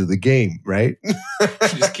gets into the game, right?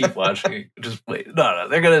 Just keep watching. Just wait. No,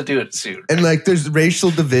 they're gonna do it soon. And there's racial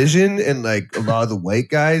division, and a lot of the white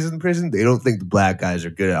guys in prison, they don't think the black guys are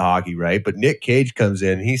good at hockey, right? But Nick Cage comes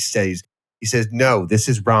in, he says, no, this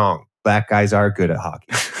is wrong. Black guys are good at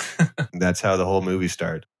hockey. That's how the whole movie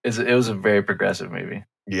started. It was a very progressive movie.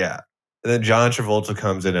 Yeah. And then John Travolta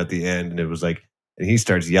comes in at the end, and it was and he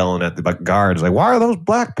starts yelling at the guards, why are those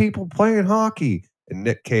black people playing hockey? And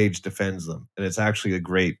Nick Cage defends them. And it's actually a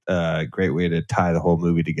great way to tie the whole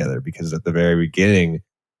movie together, because at the very beginning,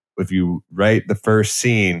 if you write the first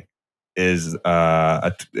scene is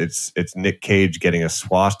it's Nick Cage getting a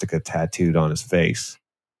swastika tattooed on his face.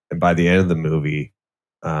 And by the end of the movie,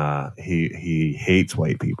 he hates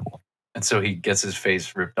white people. And so he gets his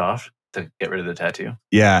face ripped off to get rid of the tattoo.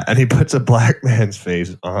 Yeah, and he puts a black man's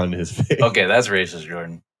face on his face. Okay, that's racist,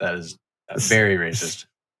 Jordan. That is very racist.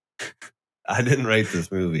 I didn't write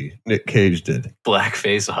this movie. Nick Cage did. Black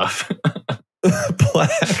face off.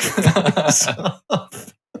 Black face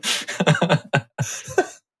off.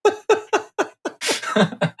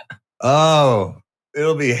 Oh,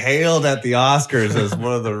 it'll be hailed at the Oscars as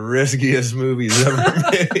one of the riskiest movies ever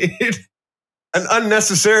made. An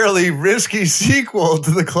unnecessarily risky sequel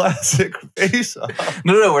to the classic Face Off.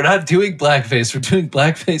 No, we're not doing blackface. We're doing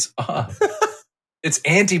blackface off. It's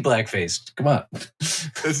anti-blackface. Come on.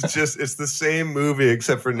 It's the same movie,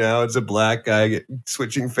 except for now it's a black guy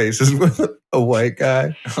switching faces with a white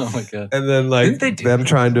guy. Oh my God. And then them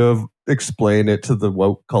trying to explain it to the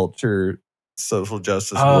woke culture, social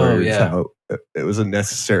justice words. Yeah. How it was a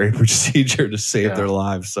necessary procedure to save their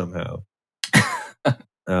lives somehow.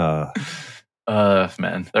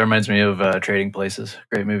 Man, that reminds me of Trading Places.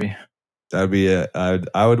 Great movie. That'd be it.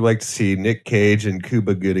 I would like to see Nick Cage and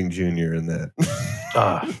Cuba Gooding Jr. in that.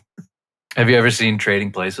 Have you ever seen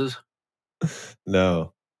Trading Places?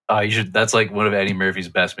 No. You should. That's one of Eddie Murphy's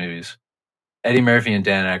best movies. Eddie Murphy and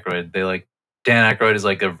Dan Aykroyd. Dan Aykroyd is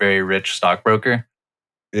a very rich stockbroker.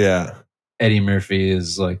 Yeah. Eddie Murphy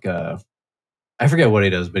is I forget what he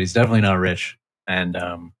does, but he's definitely not rich. And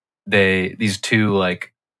these two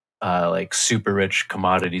super rich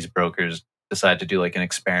commodities brokers decide to do an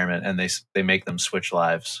experiment, and they make them switch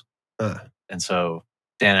lives. And so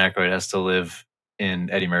Dan Aykroyd has to live in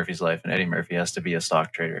Eddie Murphy's life, and Eddie Murphy has to be a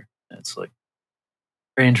stock trader. And it's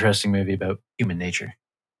very interesting movie about human nature.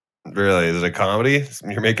 Really? Is it a comedy?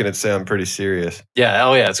 You're making it sound pretty serious. Yeah.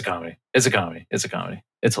 Oh yeah, it's a comedy. It's a comedy.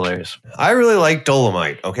 It's hilarious. I really like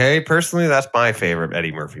Dolomite. Okay, personally, that's my favorite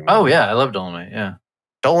Eddie Murphy movie. Oh yeah, I love Dolomite. Yeah,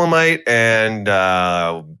 Dolomite and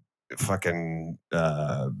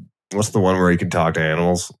what's the one where he can talk to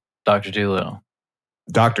animals? Dr. Dolittle.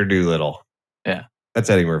 Dr. Dolittle. Yeah. That's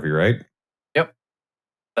Eddie Murphy, right? Yep.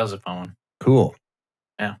 That was a fun one. Cool.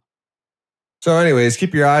 Yeah. So anyways,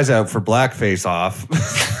 keep your eyes out for Blackface Off.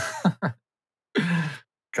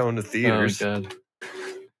 Coming to theaters. Oh, God.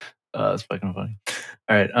 That's fucking funny.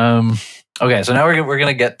 All right. Okay, so now we're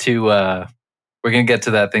gonna get to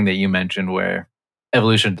that thing that you mentioned where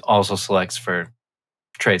evolution also selects for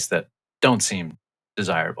traits that don't seem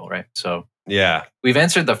desirable, right? So yeah, we've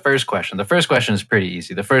answered the first question. The first question is pretty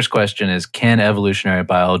easy. The first question is, can evolutionary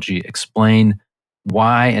biology explain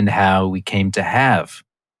why and how we came to have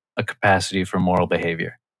a capacity for moral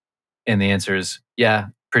behavior? And the answer is, yeah,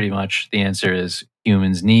 pretty much. The answer is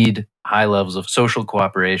humans need high levels of social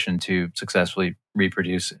cooperation to successfully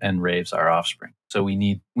reproduce and raise our offspring. So we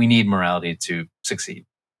need morality to succeed.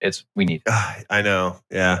 We need it. I know.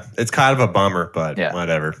 Yeah. It's kind of a bummer, but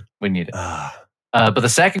whatever. We need it. But the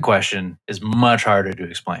second question is much harder to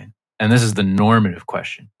explain. And this is the normative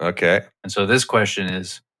question. Okay. And so this question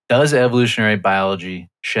is, does evolutionary biology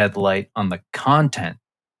shed light on the content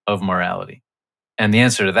of morality? And the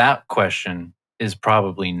answer to that question is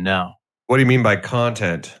probably no. What do you mean by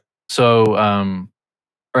content? So,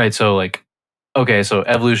 right. So so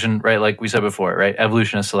evolution, right? Like we said before, right?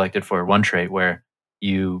 Evolution is selected for one trait where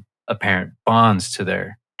a parent bonds to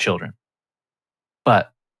their children.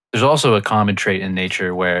 But there's also a common trait in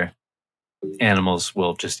nature where animals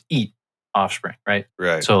will just eat offspring, right?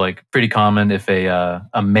 Right. So pretty common if a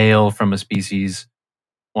male from a species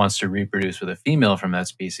wants to reproduce with a female from that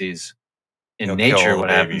species, in nature what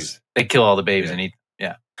happens? They kill all the babies and eat them.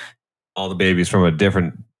 Yeah. All the babies from a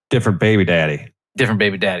different baby daddy. Different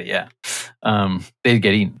baby daddy, yeah. They'd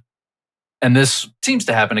get eaten. And this seems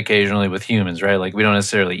to happen occasionally with humans, right? We don't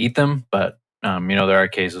necessarily eat them, but there are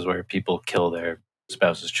cases where people kill their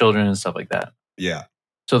spouse's children and stuff like that. Yeah.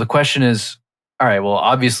 So the question is, all right, well,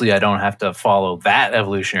 obviously I don't have to follow that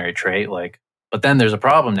evolutionary trait. But then there's a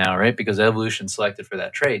problem now, right? Because evolution selected for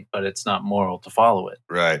that trait, but it's not moral to follow it.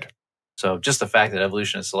 Right. So just the fact that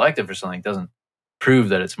evolution is selected for something doesn't prove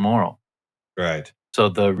that it's moral. Right. So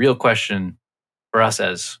the real question for us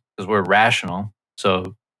because we're rational,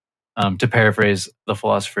 so to paraphrase the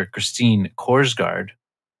philosopher Christine Korsgaard,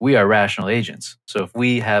 we are rational agents. So if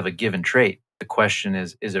we have a given trait, the question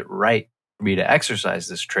is it right for me to exercise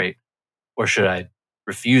this trait, or should I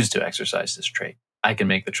refuse to exercise this trait? I can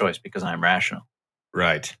make the choice because I'm rational.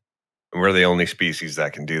 Right. And we're the only species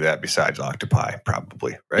that can do that besides octopi,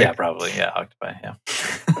 probably, right? Yeah, probably. Yeah, octopi, yeah.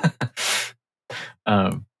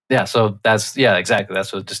 Yeah, so exactly.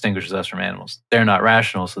 That's what distinguishes us from animals. They're not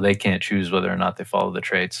rational, so they can't choose whether or not they follow the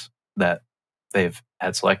traits that they've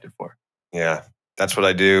had selected for. Yeah, that's what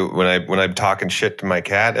I do when I'm talking shit to my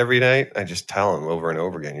cat every night. I just tell him over and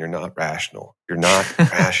over again, "You're not rational. You're not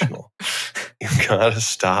rational. You gotta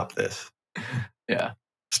stop this. Yeah,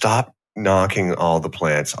 stop knocking all the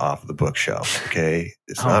plants off the bookshelf. Okay,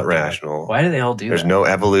 it's not rational. Why do they all do There's that? no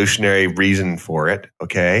evolutionary reason for it.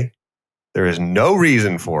 Okay." There is no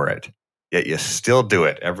reason for it, yet you still do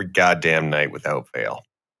it every goddamn night without fail.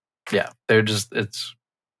 Yeah, they're just it's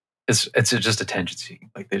just attention seeking.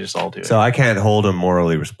 Like they just all do it. So I can't hold them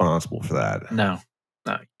morally responsible for that. No,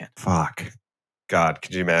 you can't. Fuck. God,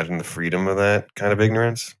 could you imagine the freedom of that kind of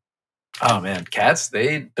ignorance? Oh man, cats,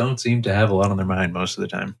 they don't seem to have a lot on their mind most of the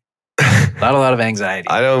time. Not a lot of anxiety.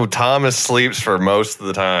 I know Thomas sleeps for most of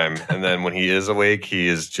the time. And then when he is awake, he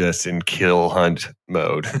is just in kill hunt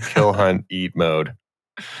mode. Kill hunt, eat mode.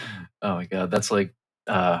 Oh my God. That's like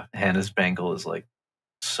Hannah's Bengal is like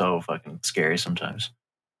so fucking scary sometimes.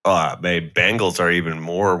 Bengals are even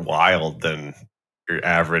more wild than your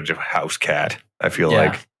average house cat, I feel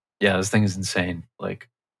like. Yeah, this thing is insane. Like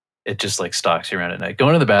it just like stalks you around at night.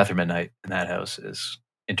 Going to the bathroom at night in that house is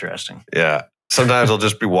interesting. Yeah. Sometimes I'll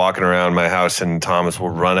just be walking around my house and Thomas will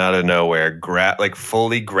run out of nowhere,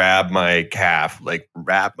 fully grab my calf, like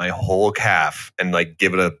wrap my whole calf and like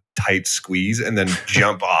give it a tight squeeze and then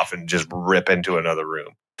jump off and just rip into another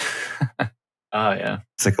room. Oh, yeah.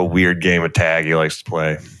 It's like a weird game of tag he likes to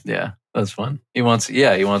play. Yeah, that's fun. He wants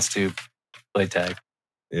to play tag.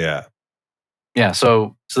 Yeah. Yeah,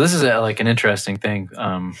 so this is like an interesting thing,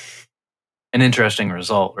 an interesting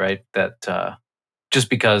result, right? That just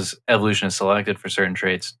because evolution is selected for certain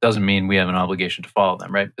traits doesn't mean we have an obligation to follow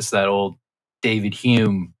them, right? It's that old David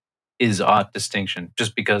Hume is-ought distinction.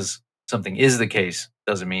 Just because something is the case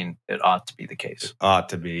doesn't mean it ought to be the case. It ought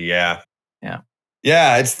to be, yeah. Yeah.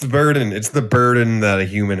 Yeah, it's the burden. It's the burden that a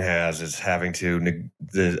human has, is having to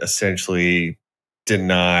essentially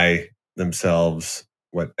deny themselves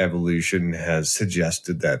what evolution has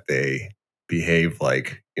suggested that they behave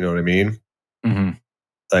like. You know what I mean? Mm-hmm.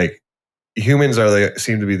 Like, humans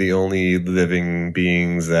seem to be the only living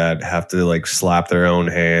beings that have to like slap their own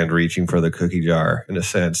hand reaching for the cookie jar, in a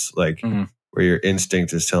sense, like where your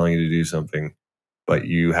instinct is telling you to do something, but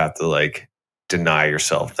you have to like deny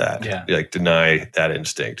yourself that. Yeah. Like deny that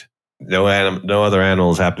instinct. No other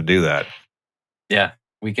animals have to do that. Yeah.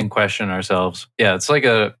 We can question ourselves. Yeah. It's like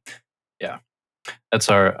that's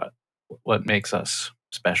what makes us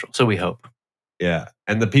special. So we hope. Yeah.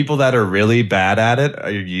 And the people that are really bad at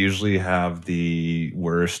it usually have the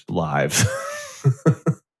worst lives.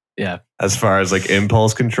 Yeah. As far as like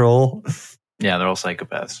impulse control. Yeah, they're all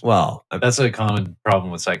psychopaths. Well, that's a common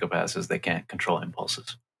problem with psychopaths, is they can't control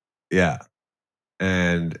impulses. Yeah.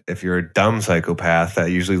 And if you're a dumb psychopath,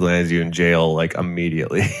 that usually lands you in jail like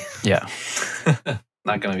immediately. Yeah.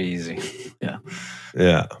 Not going to be easy. Yeah.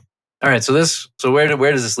 Yeah. All right. So where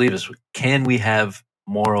does this leave us? Can we have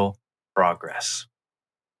moral progress?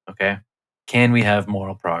 Okay. Can we have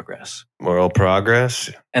moral progress? Moral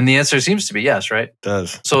progress? And the answer seems to be yes, right? It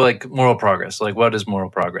does. So like moral progress, like what is moral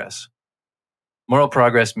progress? Moral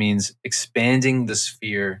progress means expanding the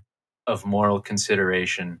sphere of moral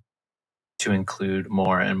consideration to include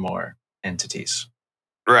more and more entities.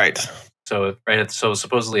 Right. So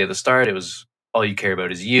supposedly at the start, it was all you care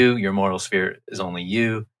about is you. Your moral sphere is only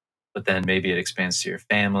you. But then maybe it expands to your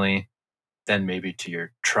family, then maybe to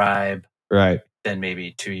your tribe, right? Then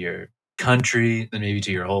maybe to your country, then maybe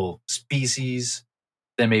to your whole species,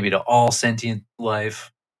 then maybe to all sentient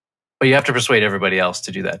life. But you have to persuade everybody else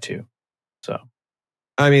to do that too. So,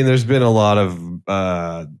 I mean, there's been a lot of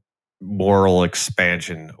moral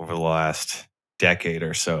expansion over the last decade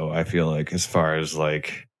or so, I feel like, as far as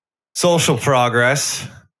like social progress.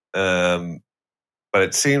 But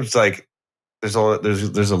it seems like there's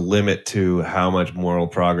a limit to how much moral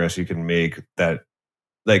progress you can make. That,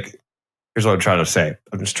 like, here's what I'm trying to say.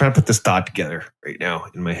 I'm just trying to put this thought together right now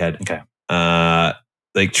in my head. Okay.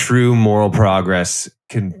 like true moral progress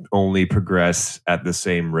can only progress at the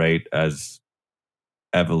same rate as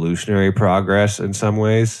evolutionary progress in some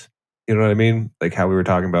ways. You know what I mean? Like how we were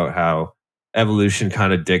talking about how evolution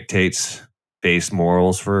kind of dictates base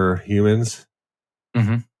morals for humans.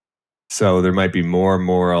 Mm-hmm. So there might be more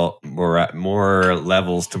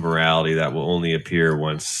levels to morality that will only appear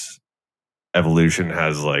once evolution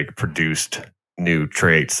has like produced new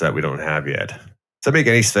traits that we don't have yet. Does that make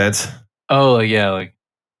any sense? Oh yeah, like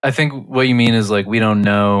I think what you mean is like we don't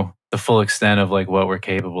know the full extent of like what we're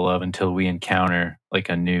capable of until we encounter like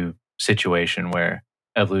a new situation where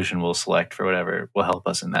evolution will select for whatever will help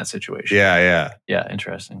us in that situation. Yeah.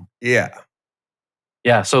 Interesting. Yeah.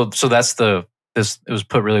 So that's it was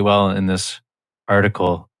put really well in this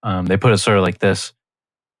article. They put it sort of like this: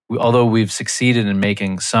 although we've succeeded in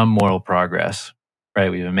making some moral progress, right?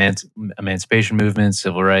 We have emancipation movements,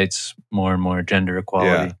 civil rights, more and more gender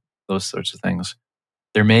equality, those sorts of things.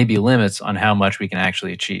 There may be limits on how much we can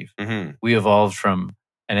actually achieve. Mm-hmm. We evolved from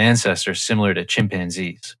an ancestor similar to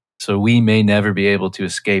chimpanzees, so we may never be able to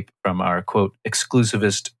escape from our, quote,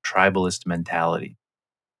 exclusivist tribalist mentality.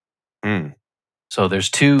 So there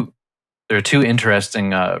are three interesting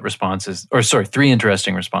responses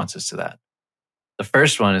to that. The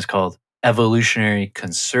first one is called evolutionary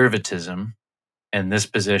conservatism. And this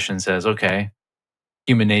position says, okay,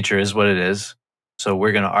 human nature is what it is. So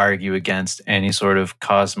we're going to argue against any sort of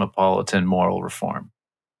cosmopolitan moral reform.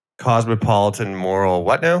 Cosmopolitan moral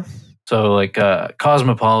what now? So like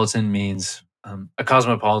cosmopolitan means a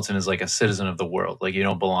cosmopolitan is like a citizen of the world. Like you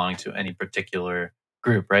don't belong to any particular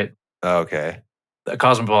group, right? Okay. A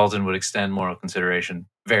cosmopolitan would extend moral consideration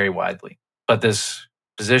very widely. But this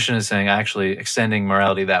position is saying actually extending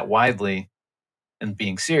morality that widely and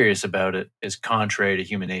being serious about it is contrary to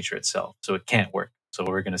human nature itself. So it can't work. So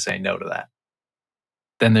we're going to say no to that.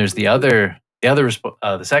 Then there's the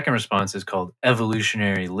second response is called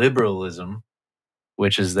evolutionary liberalism,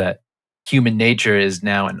 which is that human nature is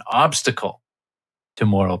now an obstacle to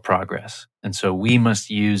moral progress. And so we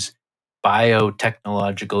must use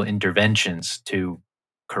biotechnological interventions to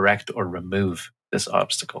correct or remove this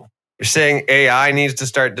obstacle. You're saying AI needs to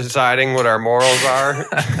start deciding what our morals are?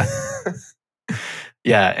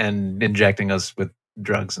 Yeah, and injecting us with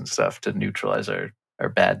drugs and stuff to neutralize our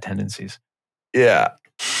bad tendencies. Yeah.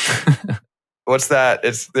 What's that?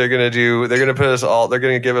 They're gonna give us all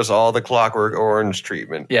the Clockwork Orange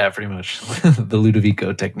treatment. Yeah, pretty much. The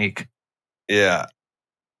Ludovico technique. Yeah.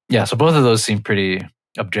 Yeah, so both of those seem pretty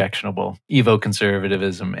objectionable.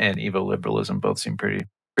 Evo-conservatism and evo-liberalism both seem pretty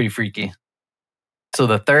freaky. So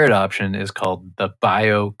the third option is called the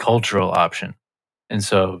biocultural option. And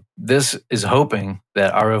so this is hoping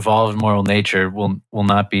that our evolved moral nature will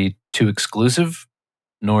not be too exclusive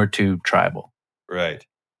nor too tribal. Right.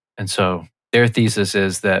 And so their thesis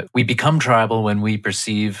is that we become tribal when we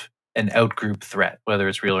perceive an outgroup threat, whether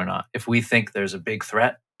it's real or not. If we think there's a big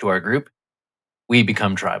threat to our group, we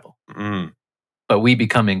become tribal. Mm. But we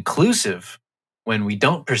become inclusive when we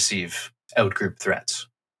don't perceive outgroup threats.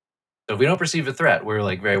 So if we don't perceive a threat, we're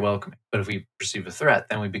like very welcoming. But if we perceive a threat,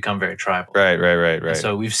 then we become very tribal. Right. And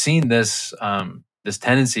so we've seen this. This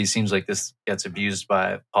tendency seems like this gets abused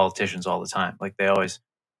by politicians all the time. Like they always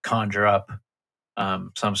conjure up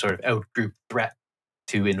some sort of outgroup threat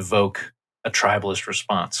to invoke a tribalist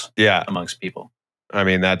response. Yeah. Amongst people. I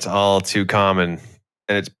mean, that's all too common,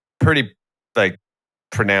 and it's pretty like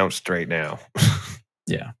pronounced right now.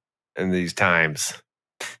 Yeah. In these times.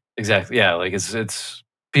 Exactly. Yeah. Like it's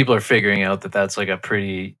people are figuring out that that's like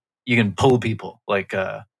you can pull people like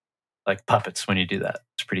puppets when you do that.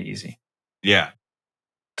 It's pretty easy. Yeah.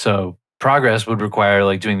 So progress would require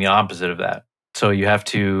like doing the opposite of that. So you have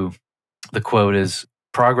to, the quote is,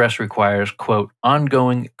 progress requires, quote,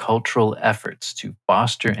 ongoing cultural efforts to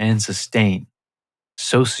foster and sustain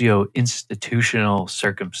socio-institutional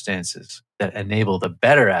circumstances that enable the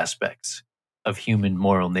better aspects of human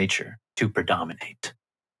moral nature to predominate.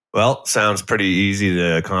 Well, sounds pretty easy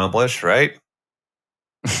to accomplish, right?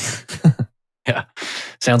 Yeah.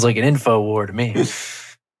 Sounds like an info war to me.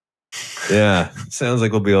 Yeah. Sounds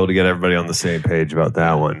like we'll be able to get everybody on the same page about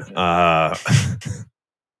that one.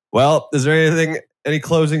 Well, is there any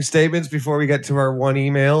closing statements before we get to our one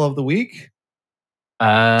email of the week?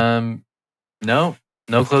 No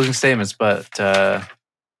closing statements, but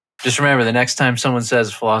just remember the next time someone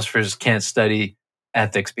says philosophers can't study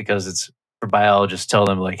ethics because it's for biologists, tell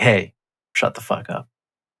them like, hey, shut the fuck up.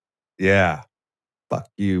 Yeah. Fuck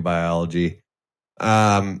you, biology.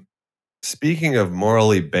 Speaking of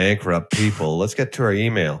morally bankrupt people, let's get to our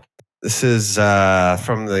email. This is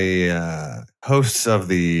from the hosts of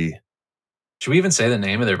the Should we even say the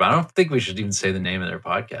name of their? I don't think we should even say the name of their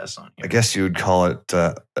podcast on here. I guess you would call it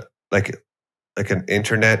like an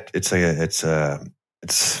internet. It's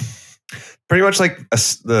pretty much like a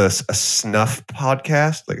snuff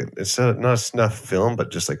podcast. Like it's not a snuff film,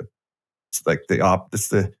 but just like it's like it's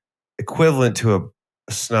the equivalent to a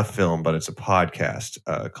snuff film, but it's a podcast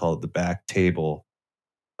called the Back Table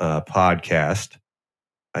Podcast.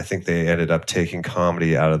 I think they ended up taking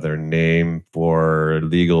comedy out of their name for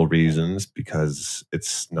legal reasons because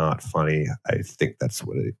it's not funny. I think that's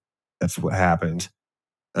what happened.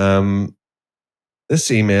 This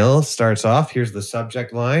email starts off. Here's the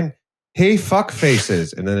subject line: "Hey, fuck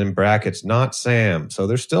faces," and then in brackets, "not Sam." So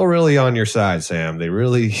they're still really on your side, Sam. They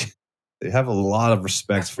have a lot of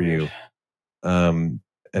respect for you. And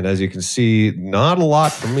as you can see, not a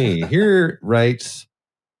lot for me. Here writes.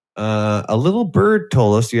 A little bird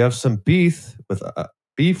told us you have some beef with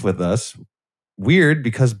us. Weird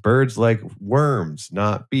because birds like worms,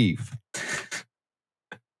 not beef.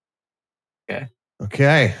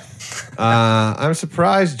 Okay. I'm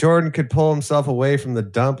surprised Jordan could pull himself away from the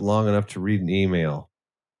dump long enough to read an email.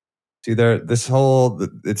 See, it's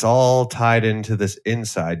all tied into this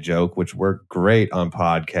inside joke, which worked great on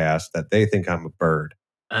podcasts, that they think I'm a bird.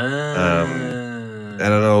 I don't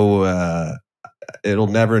know. It'll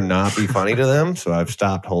never not be funny to them, so I've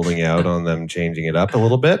stopped holding out on them changing it up a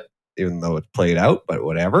little bit, even though it's played out, but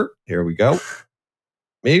whatever. Here we go.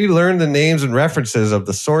 Maybe learn the names and references of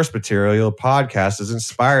the source material your podcast is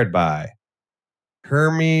inspired by.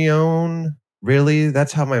 Hermione, really?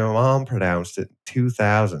 That's how my mom pronounced it in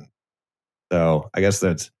 2000. So I guess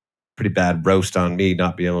that's pretty bad roast on me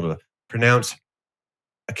not being able to pronounce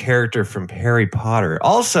a character from Harry Potter.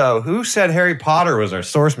 Also, who said Harry Potter was our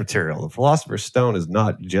source material? The Philosopher's Stone is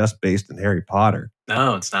not just based in Harry Potter.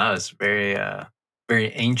 No, it's not. It's very,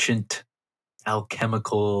 very ancient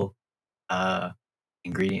alchemical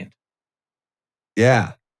ingredient.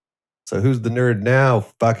 Yeah. So who's the nerd now,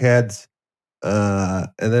 fuckheads? And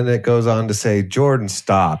then it goes on to say, Jordan,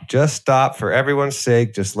 stop. Just stop for everyone's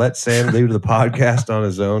sake. Just let Sam leave the podcast on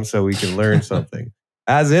his own so we can learn something.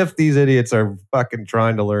 As if these idiots are fucking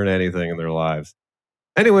trying to learn anything in their lives.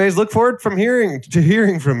 Anyways, look forward to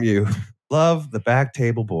hearing from you. Love, the Back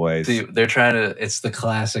Table Boys. See, they're trying to, it's the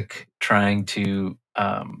classic trying to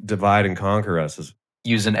divide and conquer us.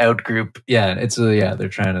 Use an out group. Yeah, they're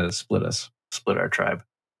trying to split our tribe.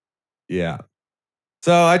 Yeah.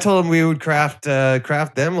 So I told them we would craft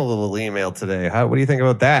them a little email today. What do you think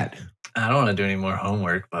about that? I don't want to do any more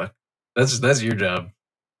homework, but that's your job.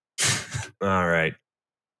 All right.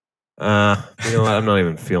 You know what? I'm not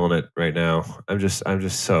even feeling it right now. I'm just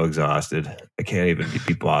so exhausted. I can't even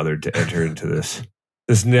be bothered to enter into this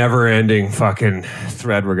never-ending fucking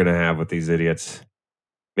thread we're gonna have with these idiots.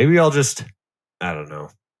 Maybe I'll just, I don't know.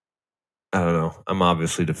 I'm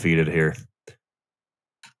obviously defeated here.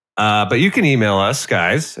 But you can email us,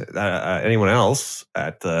 guys. Anyone else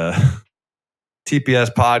at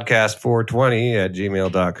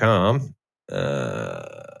tpspodcast420@gmail.com.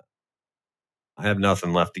 I have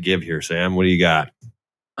nothing left to give here, Sam. What do you got?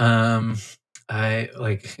 I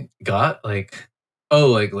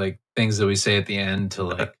things that we say at the end to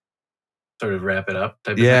like sort of wrap it up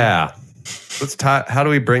type of thing. Let's how do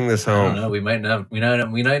we bring this home? I don't know. We might not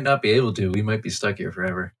be able to. We might be stuck here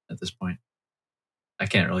forever at this point. I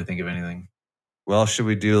can't really think of anything. Well, should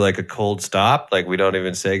we do like a cold stop? Like we don't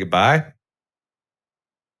even say goodbye?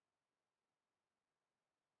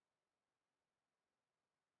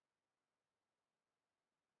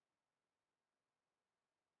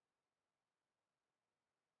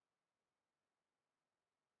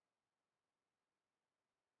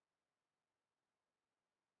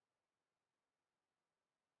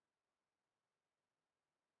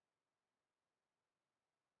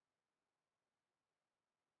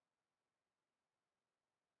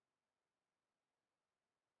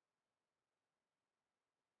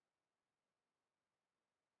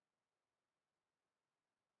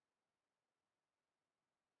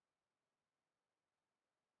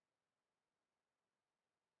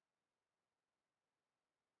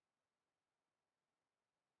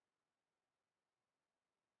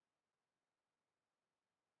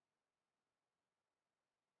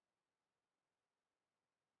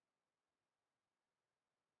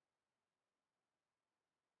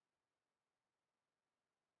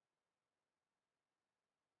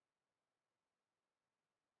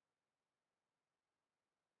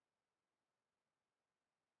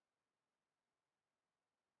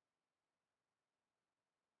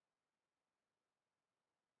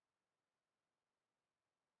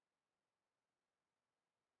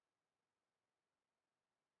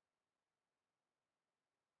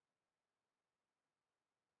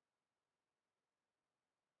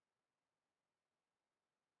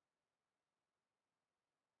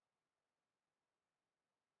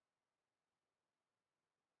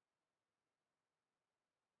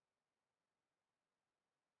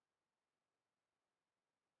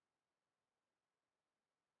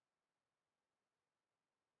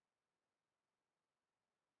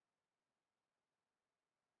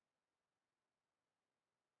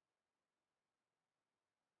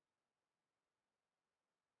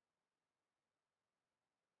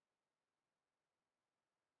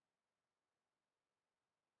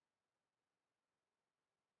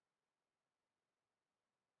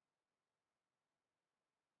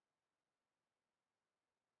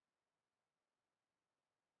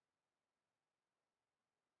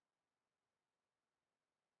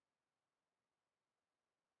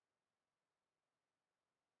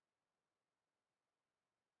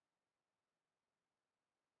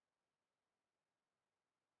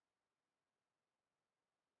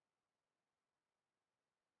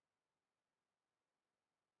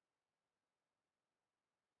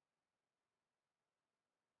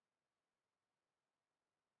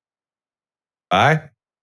 Bye.